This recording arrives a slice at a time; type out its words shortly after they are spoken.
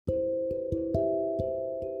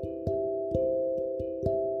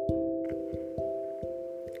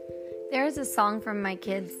There's a song from my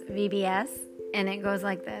kids' VBS, and it goes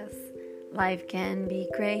like this. Life can be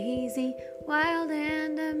crazy, wild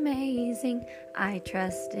and amazing. I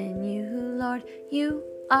trust in you, Lord, you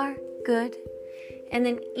are good. And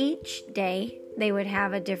then each day they would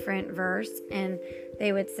have a different verse, and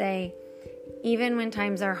they would say, even when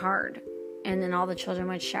times are hard. And then all the children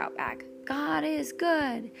would shout back, God is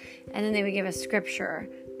good. And then they would give a scripture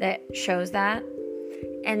that shows that.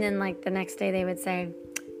 And then like the next day they would say,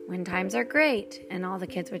 when times are great. And all the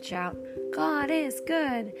kids would shout, God is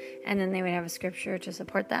good. And then they would have a scripture to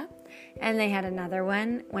support that. And they had another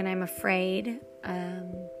one, when I'm afraid,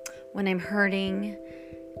 when I'm hurting.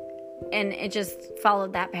 And it just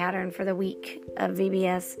followed that pattern for the week of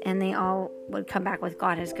VBS. And they all would come back with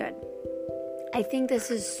God is good. I think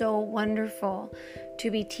this is so wonderful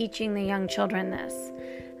to be teaching the young children this.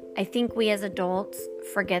 I think we as adults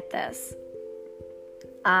forget this.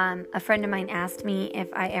 A friend of mine asked me if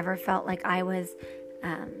I ever felt like I was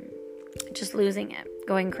just losing it,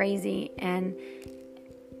 going crazy, and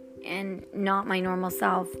not my normal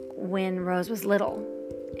self when Rose was little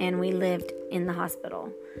and we lived in the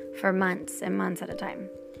hospital for months and months at a time.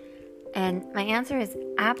 And my answer is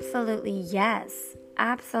absolutely yes,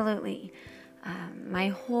 absolutely. My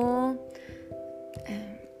whole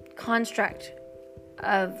construct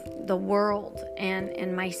of the world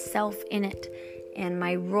and myself in it and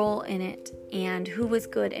my role in it and who was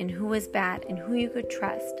good and who was bad and who you could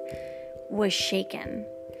trust was shaken.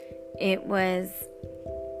 It was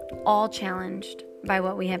all challenged by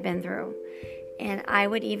what we have been through. And I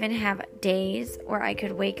would even have days where I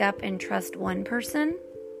could wake up and trust one person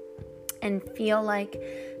and feel like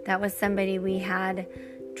that was somebody we had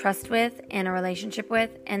trust with and a relationship with,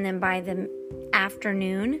 and then by the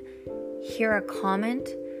afternoon hear a comment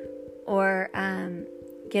or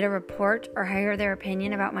get a report or hear their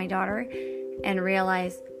opinion about my daughter and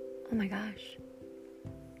realize, oh my gosh,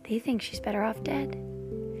 they think she's better off dead,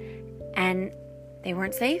 and they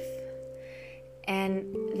weren't safe. And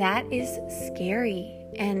that is scary.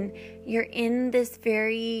 And you're in this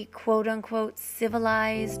very quote unquote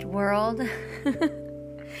civilized world.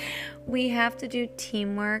 We have to do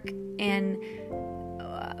teamwork and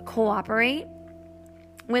cooperate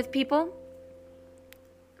with people.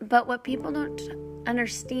 But what people don't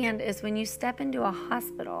understand is when you step into a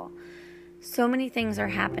hospital, so many things are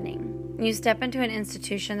happening. You step into an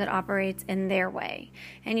institution that operates in their way.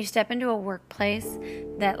 And you step into a workplace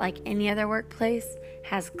that, like any other workplace,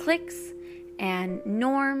 has cliques and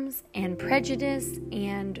norms and prejudice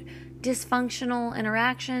and dysfunctional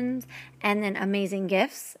interactions, and then amazing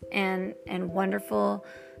gifts and wonderful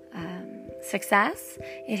success.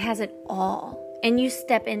 It has it all. And you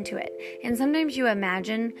step into it. And sometimes you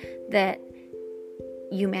imagine that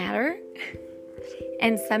you matter.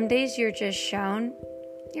 And some days you're just shown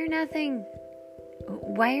you're nothing.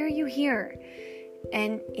 Why are you here?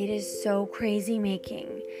 And it is so crazy making.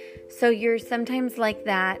 So you're sometimes like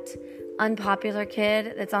that unpopular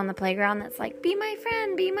kid that's on the playground that's like, be my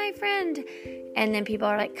friend, be my friend. And then people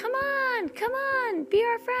are like, come on, be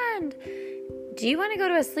our friend. Do you want to go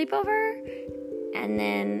to a sleepover? And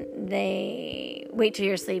then they wait till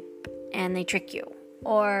you're asleep and they trick you.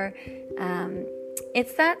 Or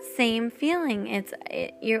it's that same feeling.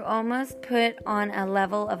 You're almost put on a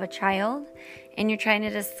level of a child, and you're trying to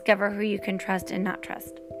discover who you can trust and not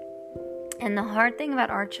trust. And the hard thing about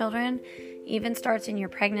our children even starts in your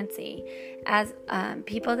pregnancy. As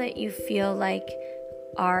people that you feel like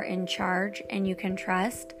are in charge and you can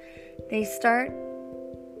trust, they start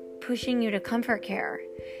pushing you to comfort care.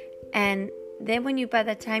 And then by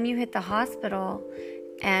the time you hit the hospital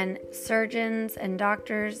and surgeons and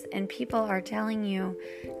doctors and people are telling you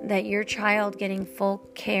that your child getting full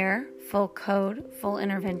care, full code, full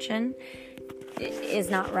intervention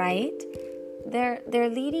is not right, they're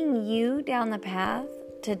leading you down the path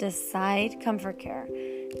to decide comfort care,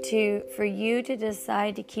 for you to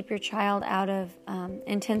decide to keep your child out of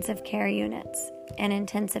intensive care units and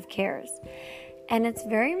intensive cares. And it's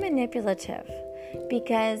very manipulative,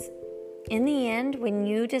 because in the end, when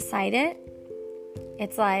you decide it,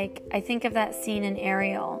 it's like, I think of that scene in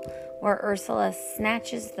Ariel where Ursula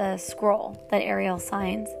snatches the scroll that Ariel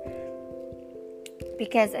signs.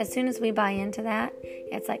 Because as soon as we buy into that,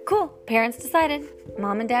 it's like, cool, parents decided,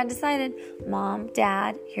 mom and dad decided, mom,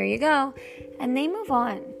 dad, here you go. And they move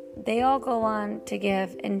on. They all go on to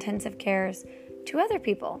give intensive cares to other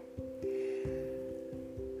people.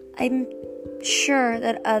 I'm sure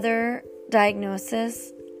that other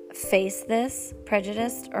diagnoses face this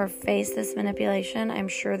prejudice or face this manipulation. I'm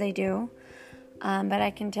sure they do. But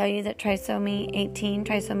I can tell you that trisomy 18,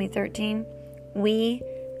 trisomy 13, we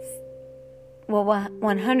will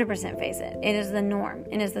 100% face it. It is the norm.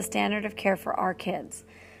 It is the standard of care for our kids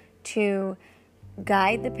to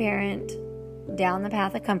guide the parent down the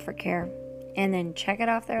path of comfort care and then check it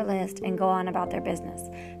off their list and go on about their business,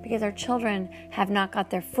 because our children have not got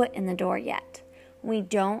their foot in the door yet. We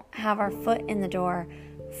don't have our foot in the door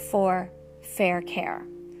for fair care.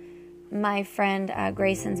 My friend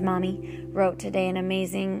Grayson's mommy wrote today an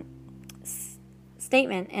amazing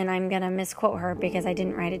statement, and I'm going to misquote her because I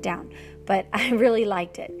didn't write it down, but I really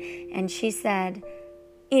liked it. And she said,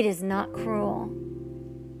 "It is not cruel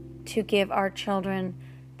to give our children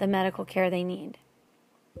the medical care they need."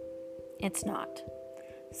 It's not.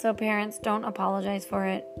 So parents, don't apologize for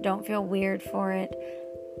it. Don't feel weird for it.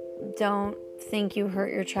 Don't think you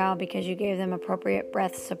hurt your child because you gave them appropriate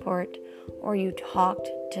breath support or you talked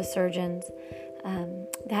to surgeons.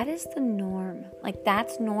 That is the norm. Like,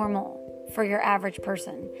 that's normal for your average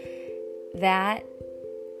person. That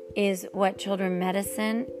is what children's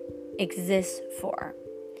medicine exists for.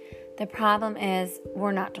 The problem is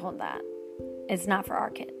we're not told that. It's not for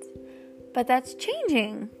our kids. But that's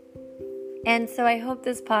changing. And so I hope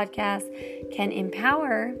this podcast can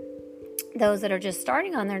empower those that are just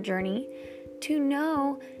starting on their journey to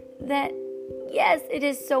know that, yes, it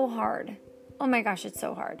is so hard. Oh my gosh, it's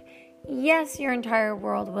so hard. Yes, your entire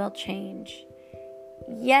world will change.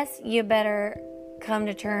 Yes, you better come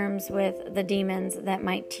to terms with the demons that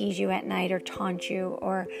might tease you at night or taunt you,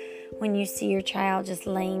 or when you see your child just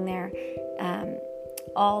laying there,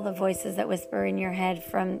 all the voices that whisper in your head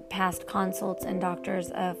from past consults and doctors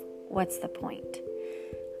of what's the point.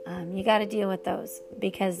 You got to deal with those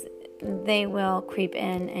because they will creep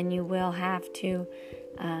in and you will have to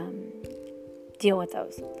deal with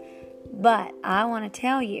those. But I want to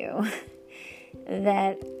tell you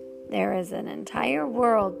that there is an entire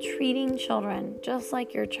world treating children just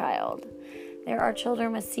like your child. There are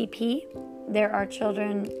children with CP. There are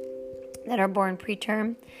children that are born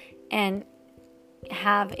preterm and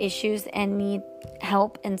have issues and need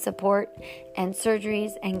help and support and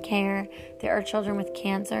surgeries and care. There are children with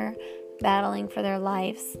cancer battling for their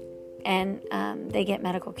lives, and they get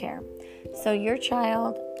medical care. So your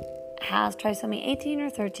child has trisomy 18 or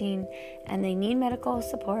 13, and they need medical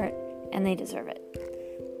support, and they deserve it.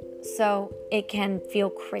 So it can feel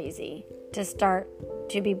crazy to start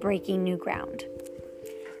to be breaking new ground.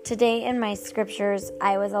 Today in my scriptures,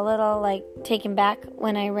 I was a little taken back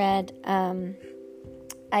when I read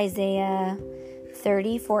Isaiah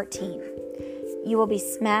 30:14. You will be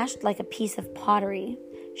smashed like a piece of pottery,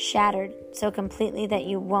 shattered so completely that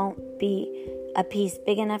you won't be a piece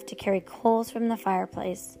big enough to carry coals from the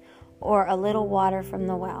fireplace or a little water from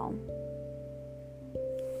the well.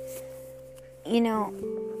 You know,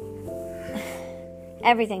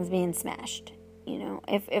 everything's being smashed. You know,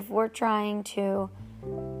 if we're trying to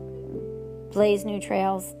blaze new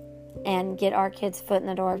trails and get our kids' foot in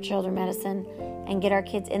the door of children's medicine and get our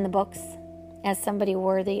kids in the books as somebody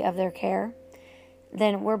worthy of their care,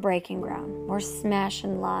 then we're breaking ground. We're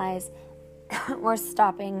smashing lies. We're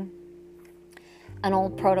stopping an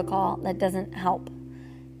old protocol that doesn't help.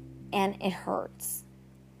 And it hurts.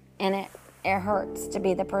 And it hurts to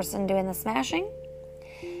be the person doing the smashing.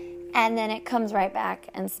 And then it comes right back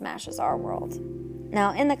and smashes our world.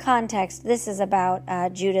 Now, in the context, this is about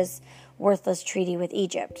Judah's worthless treaty with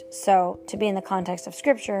Egypt. So, to be in the context of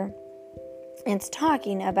Scripture, it's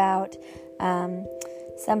talking about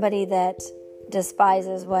somebody that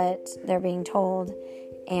despises what they're being told.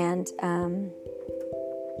 And,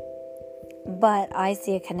 but I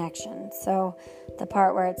see a connection. So, the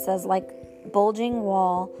part where it says, like bulging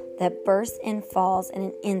wall that bursts and falls in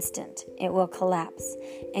an instant, it will collapse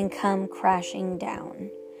and come crashing down.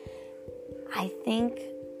 I think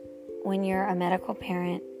when you're a medical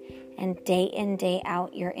parent and day in, day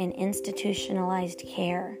out, you're in institutionalized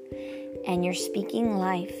care and you're speaking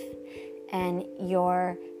life and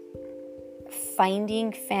you're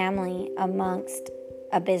finding family amongst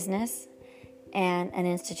a business and an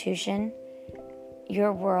institution,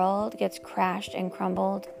 your world gets crashed and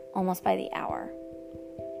crumbled almost by the hour.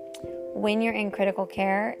 When you're in critical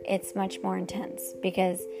care, it's much more intense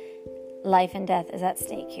because life and death is at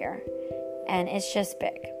stake here. And it's just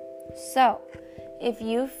big. So, if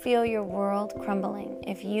you feel your world crumbling,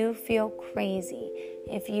 if you feel crazy,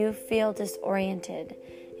 if you feel disoriented,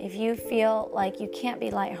 if you feel like you can't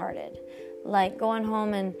be lighthearted, like going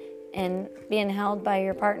home and being held by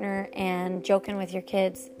your partner and joking with your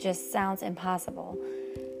kids just sounds impossible,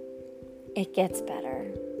 it gets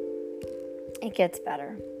better. It gets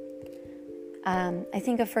better. I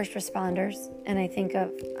think of first responders, and I think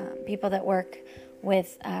of people that work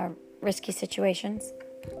with risky situations.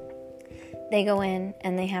 They go in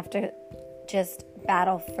and they have to just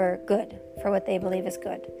battle for good, for what they believe is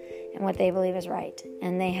good and what they believe is right.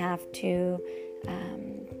 And they have to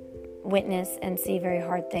witness and see very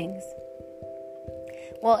hard things.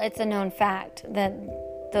 Well, it's a known fact that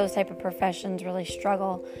those type of professions really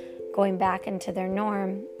struggle going back into their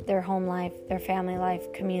norm, their home life, their family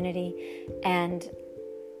life, community, and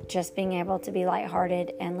just being able to be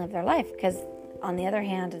lighthearted and live their life. Because on the other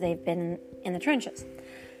hand, they've been in the trenches.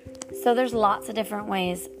 So there's lots of different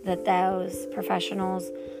ways that those professionals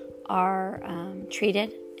are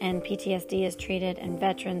treated, and PTSD is treated, and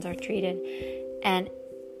veterans are treated. And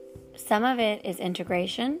some of it is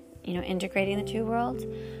integration, integrating the two worlds,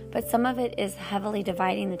 but some of it is heavily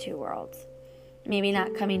dividing the two worlds. Maybe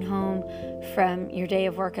not coming home from your day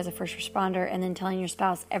of work as a first responder and then telling your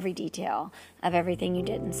spouse every detail of everything you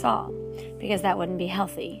did and saw, because that wouldn't be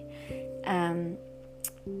healthy.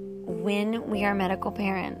 When we are medical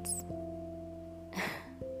parents,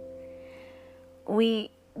 we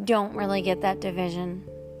don't really get that division.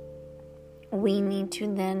 We need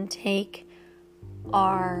to then take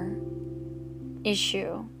our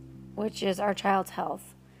issue, which is our child's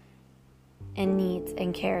health and needs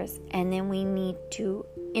and cares, and then we need to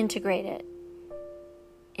integrate it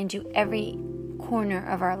into every corner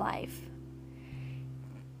of our life.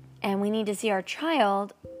 And we need to see our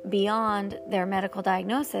child beyond their medical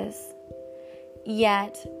diagnosis,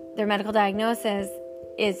 yet their medical diagnosis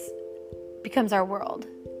becomes our world,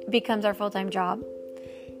 becomes our full-time job.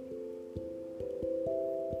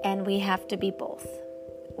 And we have to be both.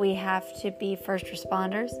 We have to be first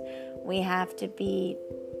responders. We have to be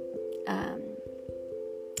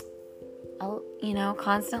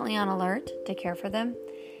constantly on alert to care for them.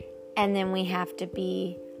 And then we have to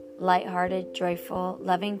be lighthearted, joyful,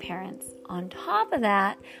 loving parents. On top of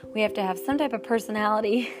that, we have to have some type of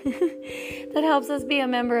personality that helps us be a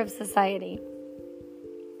member of society.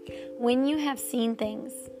 When you have seen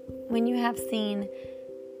things, when you have seen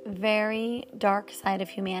very dark side of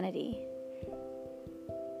humanity,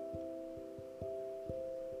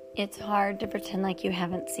 it's hard to pretend like you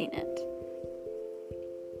haven't seen it.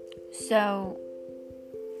 So,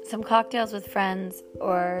 some cocktails with friends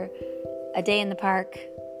or a day in the park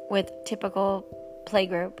with typical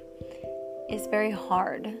playgroup is very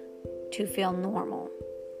hard to feel normal.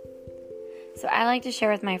 So I like to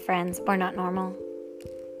share with my friends, we're not normal.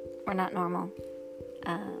 We're not normal.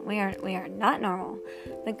 We are not normal.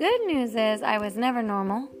 The good news is I was never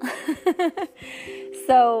normal.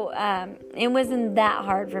 So it wasn't that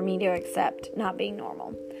hard for me to accept not being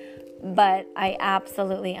normal. But I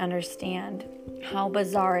absolutely understand how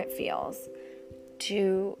bizarre it feels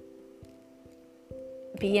to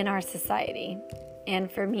be in our society.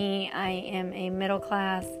 And for me, I am a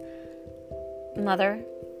middle-class mother.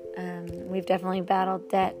 We've definitely battled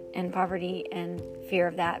debt and poverty and fear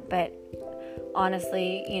of that. But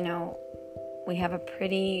honestly, we have a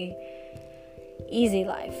pretty easy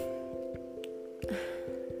life.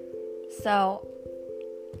 So,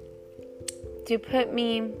 to put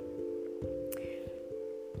me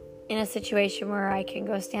in a situation where I can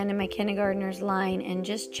go stand in my kindergartner's line and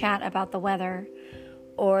just chat about the weather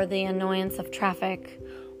or the annoyance of traffic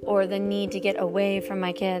or the need to get away from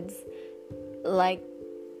my kids, like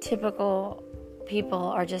typical people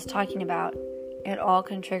are just talking about, it all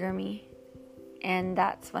can trigger me. And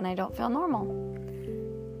that's when I don't feel normal.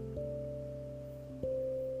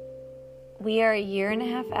 We are a year and a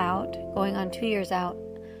half out, going on 2 years out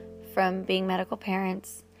from being medical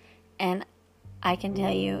parents, and I can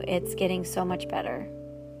tell you it's getting so much better.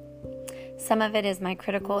 Some of it is my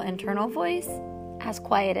critical internal voice has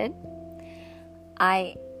quieted.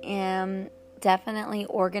 I am definitely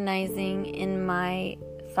organizing in my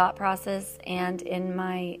thought process and in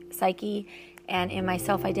my psyche and in my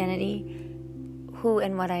self-identity who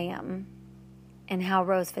and what I am and how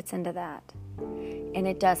Rose fits into that. And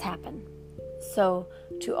it does happen. So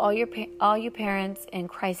to all you parents in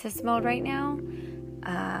crisis mode right now,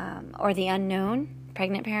 or the unknown,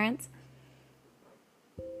 pregnant parents,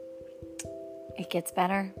 it gets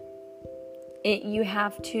better. You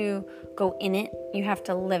have to go in it. You have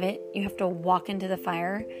to live it. You have to walk into the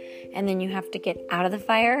fire, and then you have to get out of the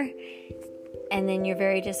fire, and then you're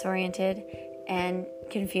very disoriented and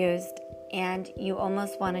confused, and you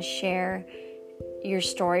almost want to share your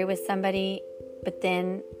story with somebody, but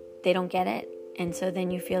then they don't get it, and so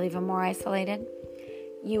then you feel even more isolated.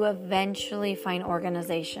 You eventually find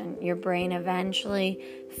organization. Your brain eventually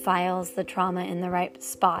files the trauma in the right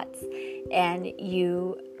spots, and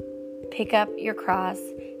you pick up your cross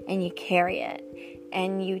and you carry it,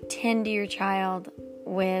 and you tend to your child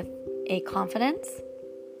with a confidence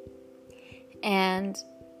and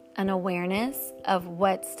an awareness of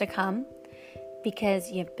what's to come,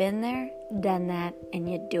 because you've been there, done that, and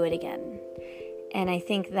you do it again. And I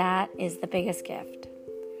think that is the biggest gift.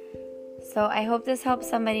 So I hope this helps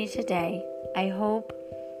somebody today. I hope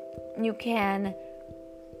you can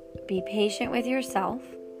be patient with yourself.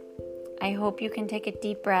 I hope you can take a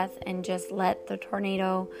deep breath and just let the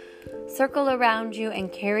tornado circle around you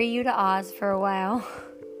and carry you to Oz for a while.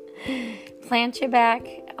 Plant you back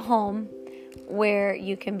home where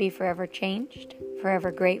you can be forever changed,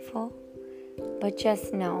 forever grateful. But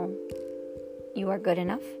just know you are good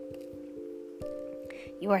enough.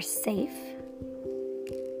 You are safe.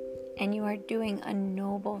 And you are doing a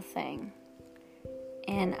noble thing.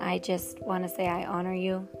 And I just want to say I honor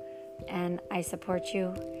you and I support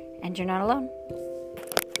you. And you're not alone.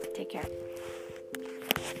 Take care.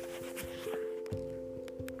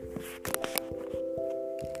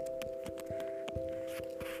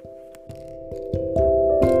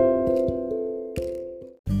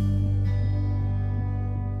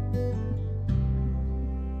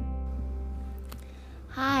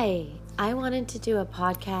 Hi, I wanted to do a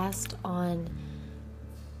podcast on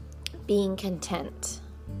being content.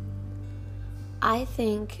 I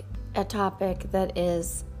think a topic that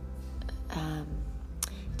is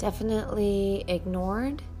definitely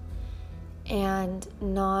ignored and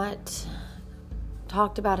not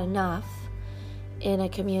talked about enough in a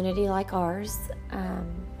community like ours.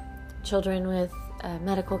 Children with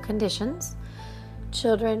medical conditions,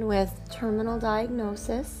 children with terminal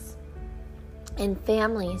diagnosis, and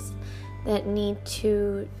families that need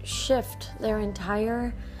to shift their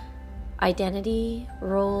entire identity,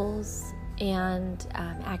 roles, and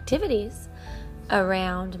activities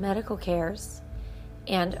around medical cares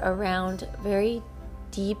and around very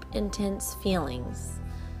deep, intense feelings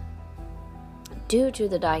due to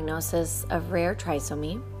the diagnosis of rare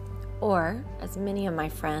trisomy, or, as many of my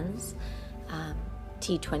friends,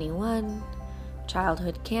 T21,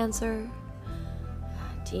 childhood cancer,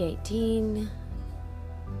 T18,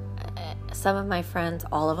 some of my friends,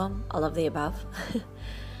 all of the above.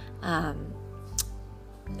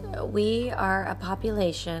 We are a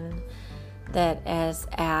population that is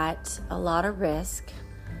at a lot of risk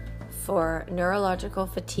for neurological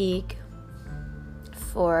fatigue,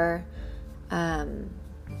 for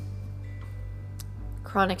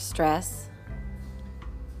chronic stress,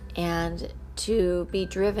 and to be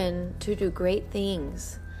driven to do great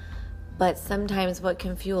things. But sometimes what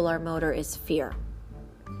can fuel our motor is fear.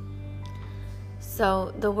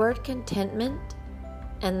 So the word contentment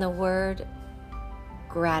and the word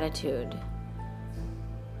gratitude,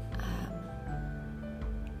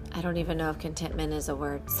 I don't even know if contentment is a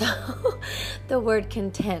word. So the word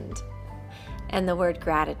content and the word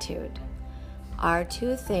gratitude are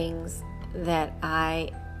two things that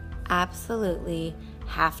I absolutely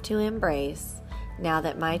have to embrace now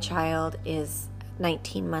that my child is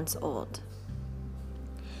 19 months old.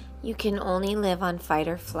 You can only live on fight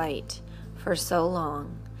or flight for so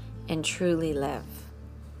long and truly live.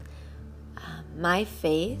 My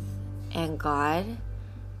faith and God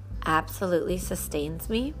absolutely sustains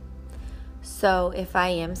me. So if I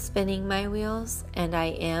am spinning my wheels and I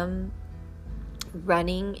am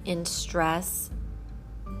running in stress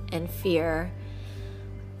and fear,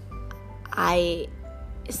 I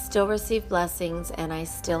still receive blessings and I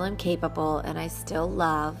still am capable and I still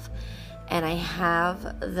love and I have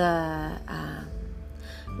the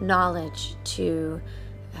knowledge to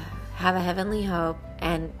have a heavenly hope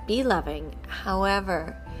and be loving.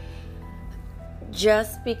 However,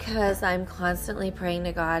 just because I'm constantly praying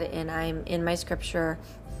to God and I'm in my scripture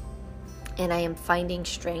and I am finding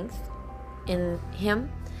strength in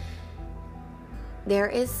Him, there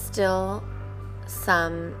is still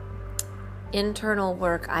some internal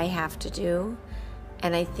work I have to do,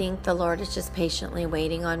 and I think the Lord is just patiently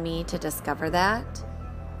waiting on me to discover that.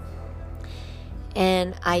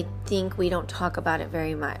 And I think we don't talk about it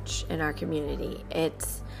very much in our community.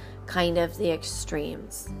 It's kind of the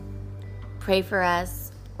extremes. Pray for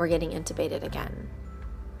us, we're getting intubated again.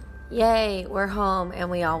 Yay, we're home and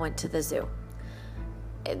we all went to the zoo.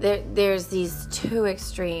 There's these two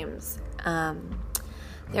extremes.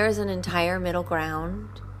 There is an entire middle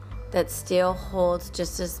ground that still holds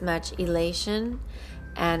just as much elation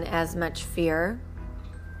and as much fear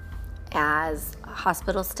as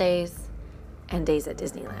hospital stays and days at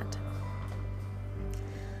Disneyland.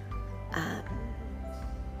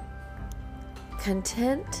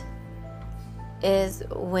 Content is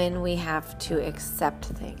when we have to accept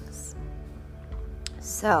things.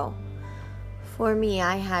 So, for me,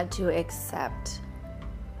 I had to accept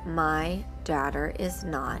my daughter is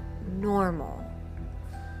not normal.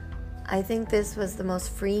 I think this was the most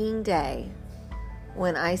freeing day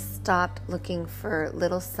when I stopped looking for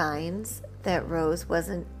little signs that Rose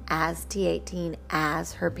wasn't as T18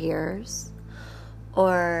 as her peers,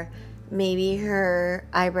 or maybe her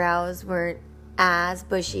eyebrows weren't as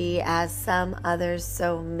bushy as some others,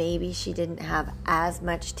 so maybe she didn't have as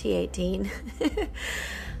much T18.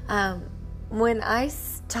 When I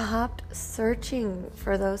stopped searching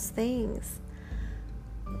for those things,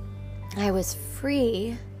 I was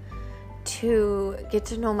free to get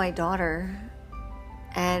to know my daughter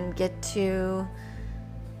and get to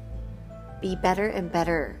be better and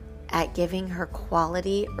better at giving her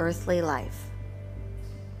quality earthly life.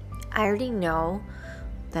 I already know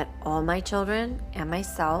that all my children and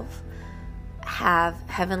myself have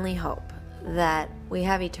heavenly hope, that we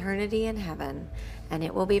have eternity in heaven and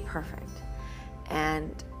it will be perfect.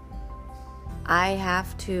 And I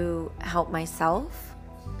have to help myself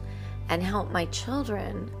and help my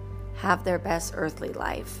children have their best earthly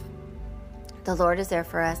life. The Lord is there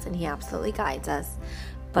for us and He absolutely guides us.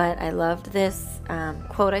 But I loved this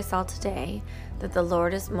quote I saw today, that the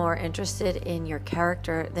Lord is more interested in your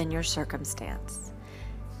character than your circumstance.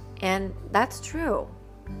 And that's true.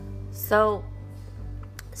 So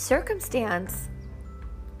circumstance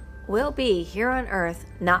will be here on earth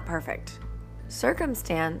not perfect.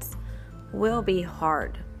 Circumstance will be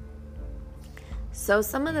hard. So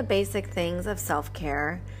some of the basic things of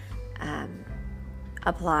self-care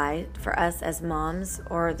apply for us as moms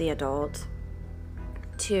or the adult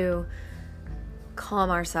to calm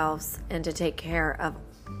ourselves and to take care of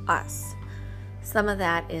us. Some of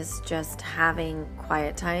that is just having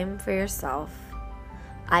quiet time for yourself.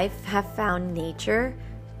 I have found nature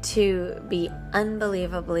to be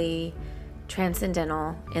unbelievably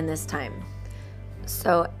transcendental in this time.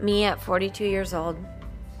 So me at 42 years old,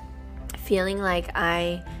 feeling like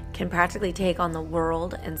I can practically take on the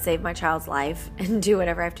world and save my child's life and do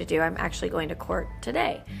whatever I have to do. I'm actually going to court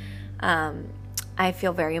today. I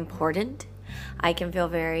feel very important. I can feel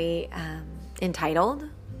very entitled.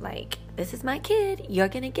 Like, this is my kid. You're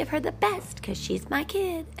going to give her the best because she's my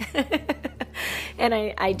kid. And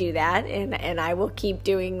I do that, and I will keep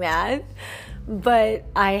doing that. But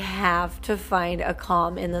I have to find a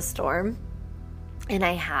calm in the storm. And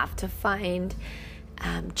I have to find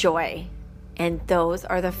joy. And those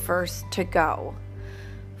are the first to go.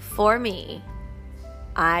 For me,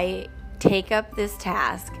 I take up this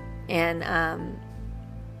task, and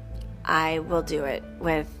I will do it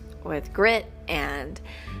with grit and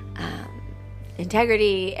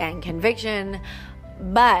integrity and conviction.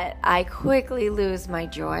 But I quickly lose my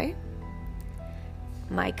joy,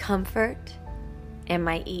 my comfort, and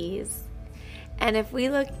my ease. And if we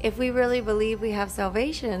really believe we have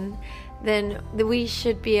salvation, then we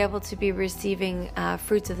should be able to be receiving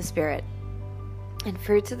fruits of the Spirit. And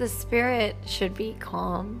fruits of the Spirit should be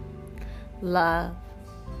calm, love,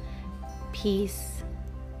 peace,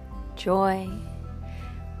 joy.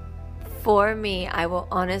 For me, I will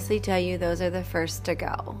honestly tell you, those are the first to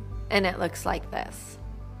go. And it looks like this.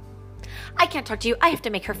 I can't talk to you. I have to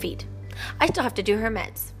make her feed. I still have to do her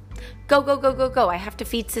meds. Go, go, go, go, go. I have to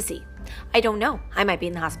feed Sissy. I don't know. I might be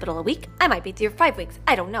in the hospital a week. I might be here 5 weeks.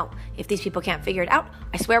 I don't know. If these people can't figure it out,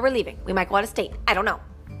 I swear we're leaving. We might go out of state. I don't know.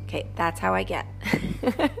 Okay, that's how I get.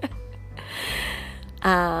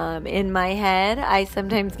 In my head, I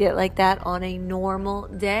sometimes get like that on a normal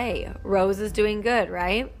day. Rose is doing good,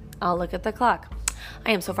 right? I'll look at the clock.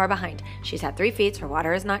 I am so far behind. She's had 3 feeds. Her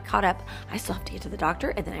water is not caught up. I still have to get to the doctor,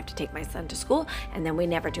 and then I have to take my son to school, and then we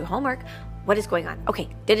never do homework. What is going on? Okay,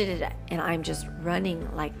 da-da-da-da. And I'm just running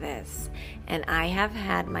like this. And I have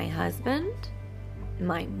had my husband,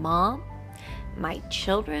 my mom, my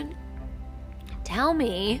children tell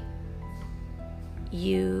me,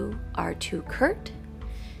 you are too curt.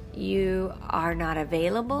 You are not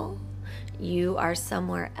available. You are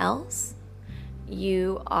somewhere else.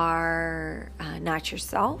 You are not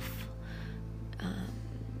yourself.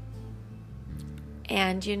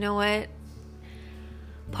 And you know what?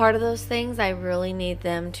 Part of those things I really need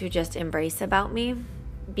them to just embrace about me,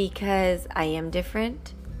 because I am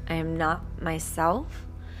different. I am not myself.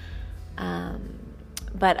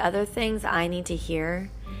 But other things I need to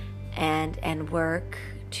hear and work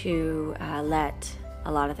to let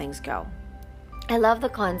a lot of things go. I love the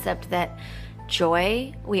concept that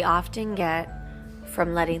joy we often get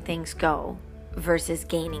from letting things go versus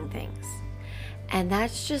gaining things. And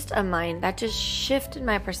that's just that just shifted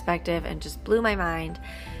my perspective and just blew my mind,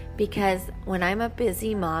 because when I'm a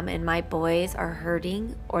busy mom and my boys are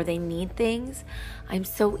hurting or they need things, I'm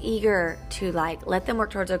so eager to let them work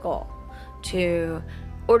towards a goal, to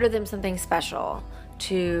order them something special,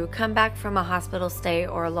 to come back from a hospital stay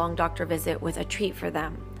or a long doctor visit with a treat for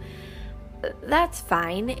them. that's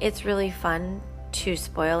fine. It's really fun to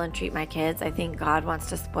spoil and treat my kids. I think God wants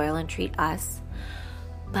to spoil and treat us.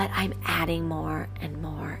 But I'm adding more and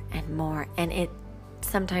more and more, and it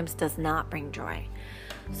sometimes does not bring joy.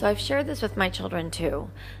 So I've shared this with my children too,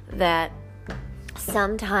 that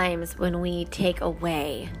sometimes when we take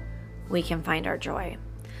away, we can find our joy.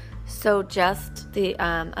 So just the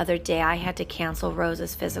other day, I had to cancel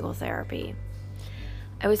Rose's physical therapy.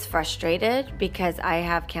 I was frustrated because I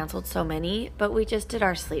have canceled so many, but we just did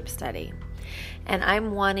our sleep study. And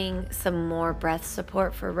I'm wanting some more breath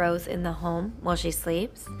support for Rose in the home while she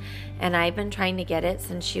sleeps. And I've been trying to get it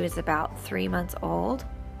since she was about 3 months old.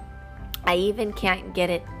 I even can't get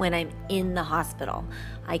it when I'm in the hospital.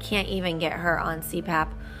 I can't even get her on CPAP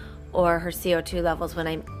or her CO2 levels when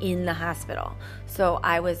I'm in the hospital. So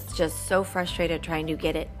I was just so frustrated trying to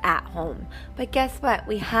get it at home. But guess what?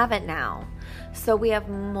 We have it now. So we have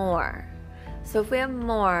more. So if we have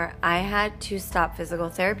more, I had to stop physical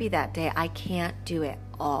therapy that day. I can't do it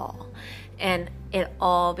all. And it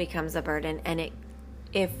all becomes a burden. And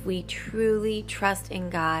if we truly trust in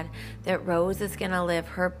God that Rose is going to live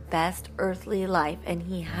her best earthly life and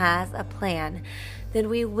He has a plan, then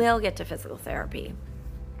we will get to physical therapy.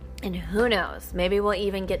 And who knows, maybe we'll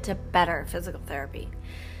even get to better physical therapy.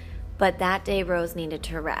 But that day Rose needed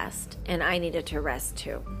to rest, and I needed to rest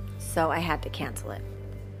too. So I had to cancel it.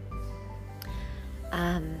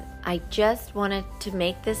 I just wanted to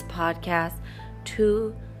make this podcast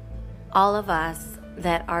to all of us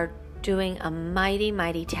that are doing a mighty,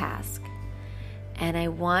 mighty task. And I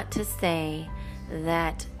want to say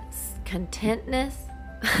that contentness,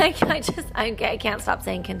 I can't stop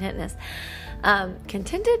saying contentness.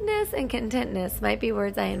 Contentedness and contentness might be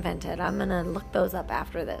words I invented. I'm going to look those up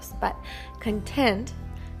after this. But content,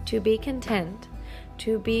 to be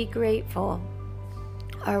grateful,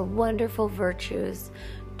 are wonderful virtues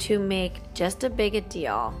to make just as big a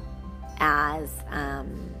deal as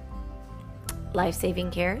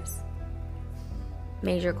life-saving cares,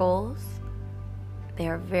 major goals. They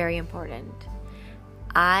are very important.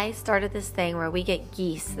 I started this thing where we get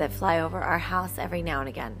geese that fly over our house every now and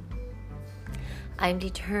again. I'm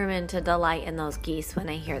determined to delight in those geese when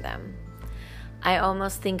I hear them. I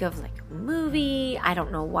almost think of like a movie. I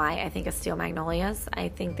don't know why I think of Steel Magnolias. I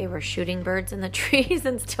think they were shooting birds in the trees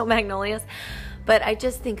and Steel Magnolias. But I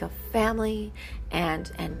just think of family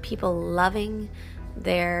and people loving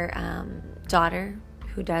their daughter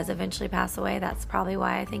who does eventually pass away. That's probably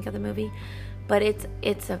why I think of the movie. But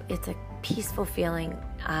it's a peaceful feeling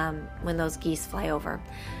when those geese fly over.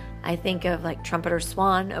 I think of like Trumpeter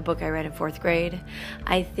Swan, a book I read in 4th grade.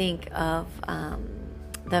 I think of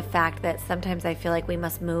the fact that sometimes I feel like we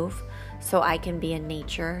must move so I can be in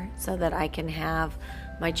nature, so that I can have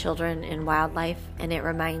my children in wildlife. And it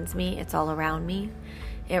reminds me it's all around me.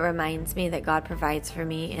 It reminds me that God provides for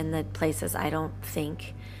me in the places I don't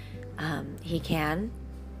think He can.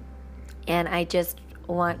 And I just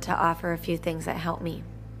want to offer a few things that help me.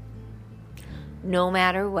 No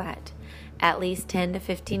matter what, at least 10 to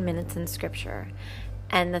 15 minutes in Scripture.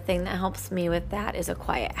 And the thing that helps me with that is a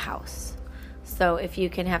quiet house. So if you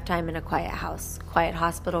can have time in a quiet house, quiet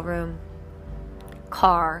hospital room,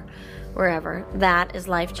 car, wherever, that is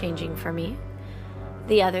life-changing for me.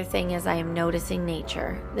 The other thing is I am noticing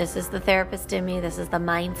nature. This is the therapist in me. This is the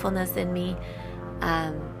mindfulness in me.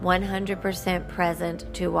 100%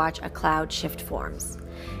 present to watch a cloud shift forms.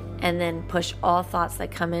 And then push all thoughts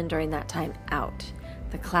that come in during that time out.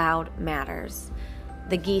 The cloud matters.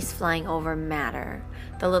 The geese flying over matter.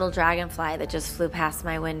 The little dragonfly that just flew past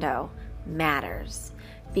my window matters.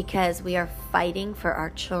 Because we are fighting for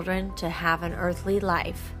our children to have an earthly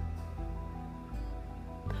life.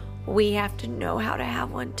 We have to know how to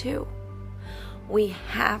have one too. We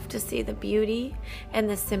have to see the beauty and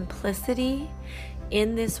the simplicity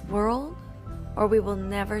in this world, or we will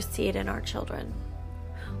never see it in our children.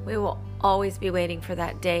 We will always be waiting for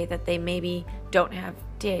that day that they maybe don't have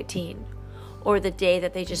D18, or the day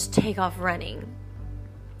that they just take off running,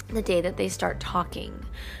 the day that they start talking,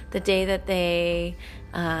 the day that they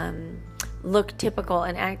look typical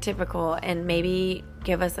and act typical, and maybe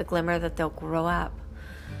give us a glimmer that they'll grow up.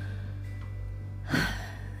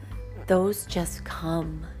 Those just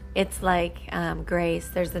come. It's like Grace.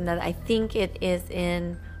 There's another, I think it is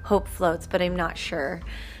in Hope Floats, but I'm not sure.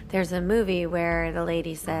 There's a movie where the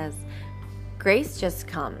lady says, Grace just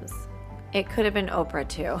comes. It could have been Oprah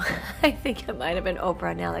too. I think it might have been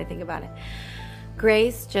Oprah now that I think about it.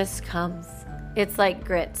 Grace just comes. It's like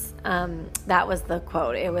grits. That was the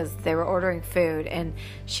quote. It was, they were ordering food and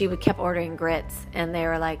kept ordering grits, and they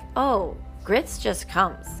were like, oh, grits just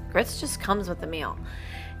comes. Grits just comes with the meal.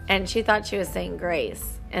 And she thought she was saying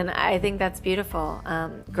grace. And I think that's beautiful.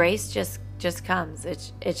 Grace just comes.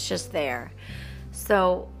 It's just there.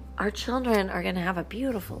 So our children are going to have a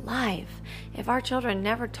beautiful life. If our children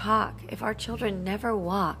never talk, if our children never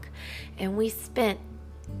walk, and we spent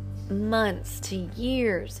months to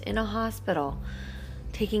years in a hospital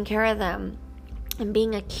taking care of them and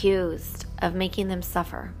being accused of making them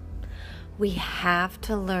suffer, we have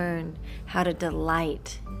to learn how to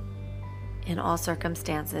delight in all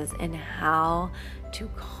circumstances and how to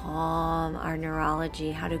calm our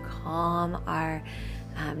neurology, how to calm our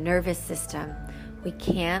nervous system. We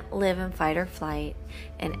can't live in fight or flight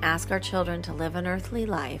and ask our children to live an earthly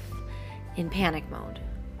life in panic mode.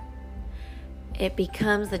 It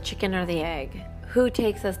becomes the chicken or the egg. Who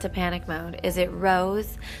takes us to panic mode? Is it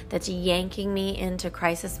Rose that's yanking me into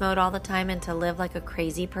crisis mode all the time and to live like a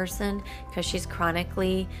crazy person because she's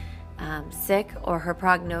chronically sick or her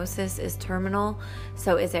prognosis is terminal?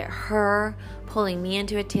 So is it her pulling me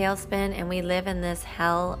into a tailspin and we live in this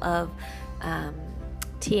hell of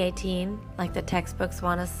T18 like the textbooks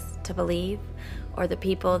want us to believe, or the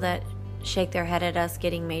people that shake their head at us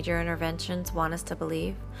getting major interventions want us to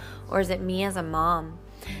believe? Or is it me as a mom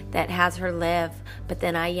that has her live, but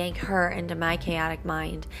then I yank her into my chaotic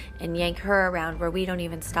mind and yank her around where we don't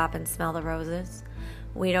even stop and smell the roses?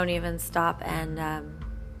 We don't even stop and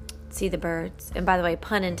see the birds. And by the way,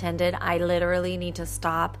 pun intended, I literally need to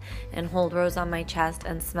stop and hold Rose on my chest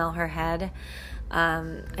and smell her head.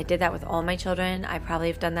 I did that with all my children. I probably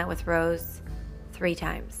have done that with Rose 3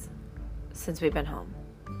 times since we've been home.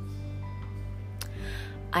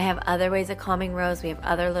 I have other ways of calming Rose. We have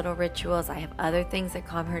other little rituals. I have other things that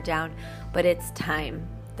calm her down. But it's time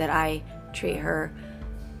that I treat her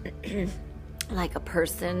like a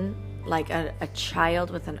person, like a child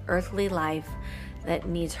with an earthly life that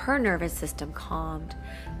needs her nervous system calmed,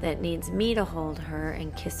 that needs me to hold her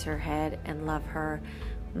and kiss her head and love her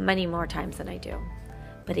many more times than I do.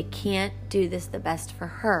 But I can't do this the best for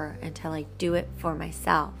her until I do it for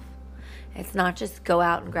myself. It's not just go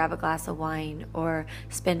out and grab a glass of wine or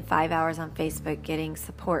spend 5 hours on Facebook getting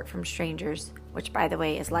support from strangers, which, by the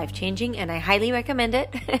way, is life-changing, and I highly recommend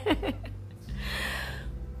it.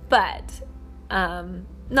 But,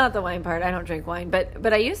 not the wine part. I don't drink wine,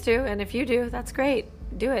 but I used to, and if you do, that's great.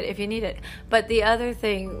 Do it if you need it. But the other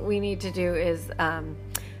thing we need to do is the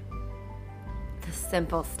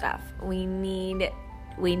simple stuff. We need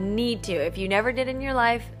to. If you never did in your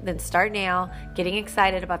life, then start now getting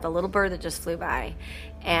excited about the little bird that just flew by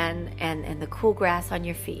and the cool grass on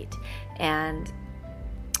your feet and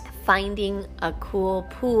finding a cool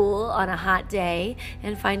pool on a hot day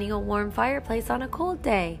and finding a warm fireplace on a cold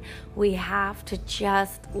day. We have to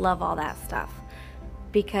just love all that stuff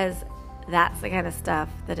because that's the kind of stuff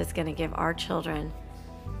that is going to give our children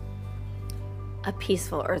a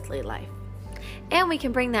peaceful earthly life. And we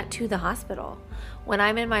can bring that to the hospital. When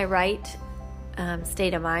I'm in my right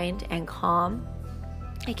state of mind and calm,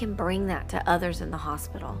 I can bring that to others in the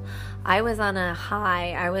hospital. I was on a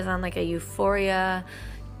high. I was on like a euphoria,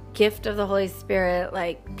 gift of the Holy Spirit,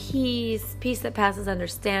 like peace that passes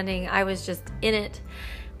understanding. I was just in it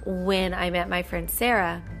when I met my friend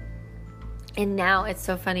Sarah. And now it's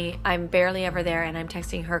so funny. I'm barely ever there and I'm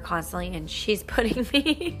texting her constantly and she's putting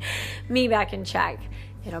me back in check.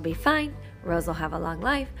 It'll be fine. Rose will have a long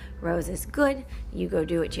life. Rose is good. You go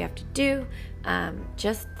do what you have to do.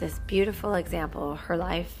 Just this beautiful example her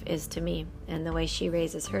life is to me and the way she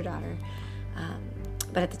raises her daughter.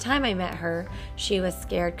 But at the time I met her, she was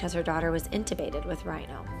scared because her daughter was intubated with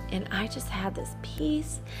rhino. And I just had this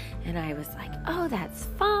peace and I was like, oh, that's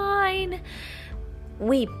fine.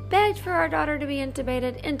 We begged for our daughter to be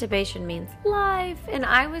intubated. Intubation means life. And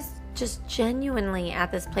I was just genuinely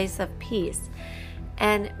at this place of peace.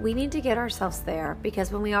 And we need to get ourselves there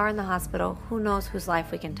because when we are in the hospital, who knows whose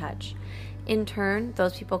life we can touch. In turn,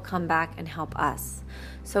 those people come back and help us.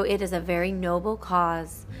 So it is a very noble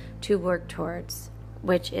cause to work towards,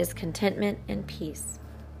 which is contentment and peace.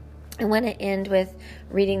 I want to end with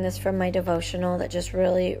reading this from my devotional that just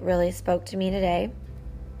really, really spoke to me today.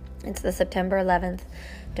 It's the September 11th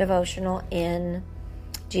devotional in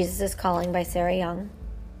Jesus is Calling by Sarah Young.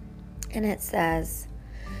 And it says,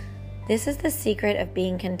 "This is the secret of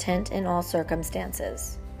being content in all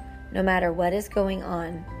circumstances. No matter what is going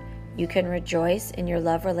on, you can rejoice in your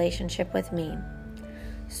love relationship with me.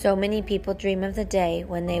 So many people dream of the day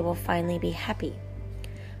when they will finally be happy,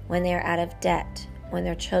 when they are out of debt, when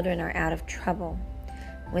their children are out of trouble,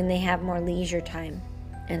 when they have more leisure time,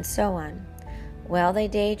 and so on. While they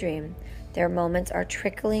daydream, their moments are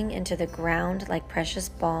trickling into the ground like precious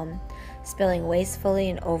balm, spilling wastefully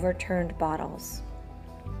in overturned bottles.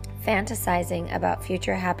 Fantasizing about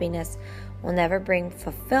future happiness will never bring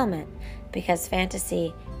fulfillment because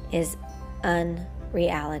fantasy is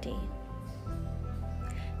unreality.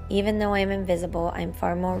 Even though I am invisible, I am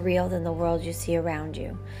far more real than the world you see around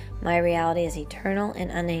you. My reality is eternal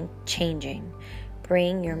and unchanging.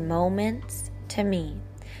 Bring your moments to me,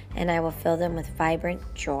 and I will fill them with vibrant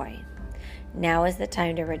joy. Now is the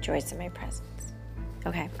time to rejoice in my presence.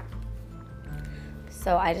 Okay.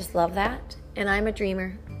 So I just love that. And I'm a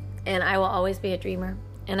dreamer. And I will always be a dreamer.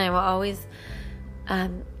 And I will always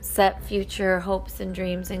set future hopes and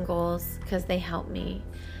dreams and goals because they help me.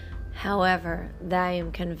 However, I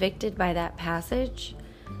am convicted by that passage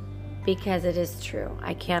because it is true.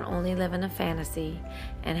 I can't only live in a fantasy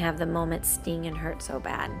and have the moment sting and hurt so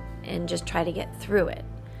bad and just try to get through it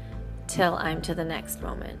till I'm to the next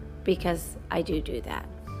moment, because I do that.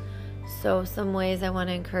 So some ways I want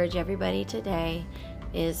to encourage everybody today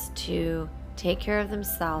is to take care of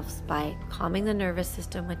themselves by calming the nervous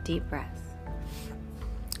system with deep breaths,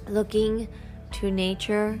 looking to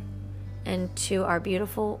nature and to our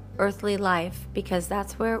beautiful earthly life, because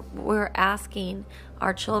that's where we're asking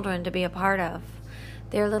our children to be a part of.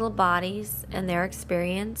 Their little bodies and their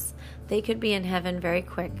experience, they could be in heaven very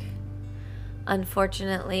quick.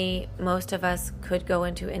 Unfortunately, most of us could go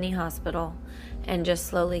into any hospital and just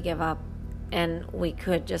slowly give up, and we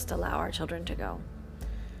could just allow our children to go.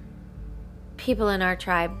 People in our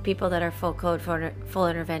tribe, people that are full code, full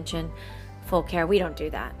intervention, full care, we don't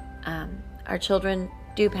do that. Our children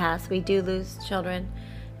do pass. We do lose children,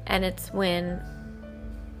 and it's when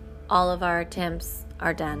all of our attempts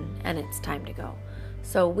are done and it's time to go.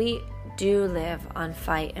 So we do live on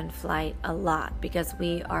fight and flight a lot because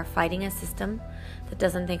we are fighting a system that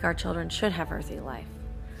doesn't think our children should have earthly life.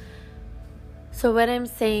 So what I'm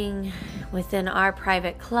saying within our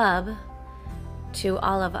private club to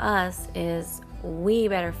all of us is we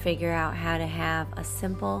better figure out how to have a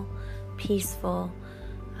simple, peaceful,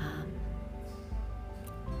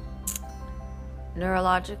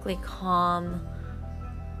 neurologically calm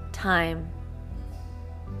time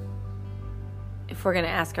if we're going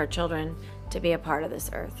to ask our children to be a part of this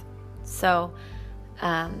earth. So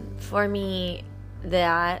for me,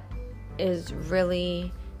 that is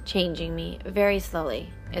really changing me very slowly.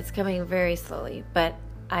 It's coming very slowly, but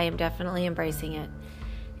I am definitely embracing it.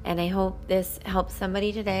 And I hope this helps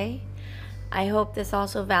somebody today. I hope this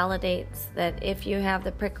also validates that if you have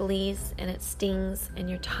the pricklies and it stings and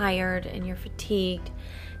you're tired and you're fatigued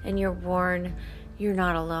and you're worn, you're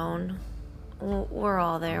not alone. We're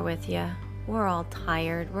all there with you. We're all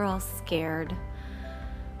tired. We're all scared.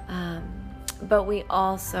 But we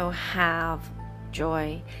also have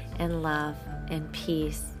joy and love and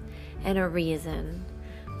peace and a reason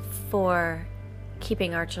for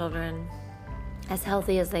keeping our children as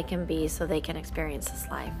healthy as they can be so they can experience this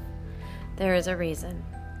life. There is a reason.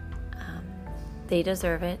 They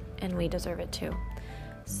deserve it, and we deserve it too.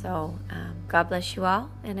 So God bless you all,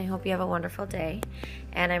 and I hope you have a wonderful day.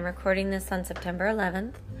 And I'm recording this on September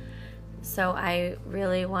 11th, so I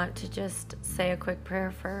really want to just say a quick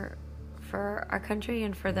prayer for our country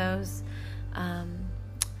and for those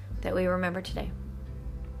that we remember today.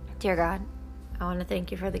 Dear God, I want to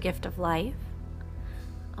thank you for the gift of life.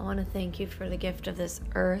 I want to thank you for the gift of this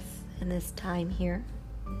earth and this time here.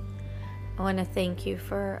 I want to thank you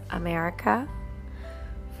for America,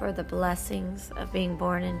 for the blessings of being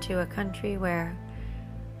born into a country where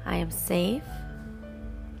I am safe,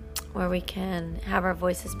 where we can have our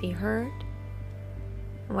voices be heard,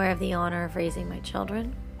 and where I have the honor of raising my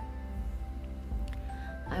children.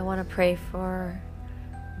 I want to pray for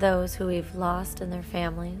those who we've lost and their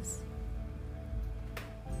families.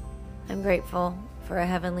 I'm grateful for a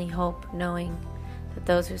heavenly hope, knowing that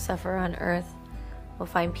those who suffer on earth will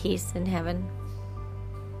find peace in heaven.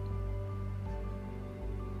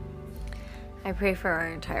 I pray for our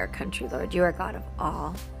entire country, Lord. You are God of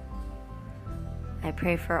all. I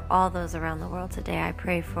pray for all those around the world today. I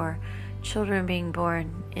pray for children being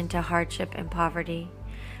born into hardship and poverty.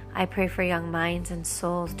 I pray for young minds and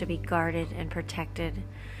souls to be guarded and protected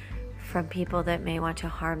from people that may want to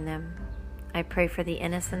harm them. I pray for the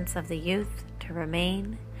innocence of the youth to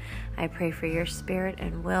remain. I pray for your spirit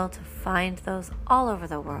and will to find those all over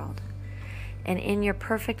the world. And in your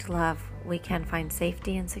perfect love, we can find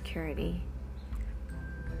safety and security.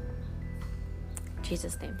 In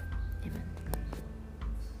Jesus' name, amen.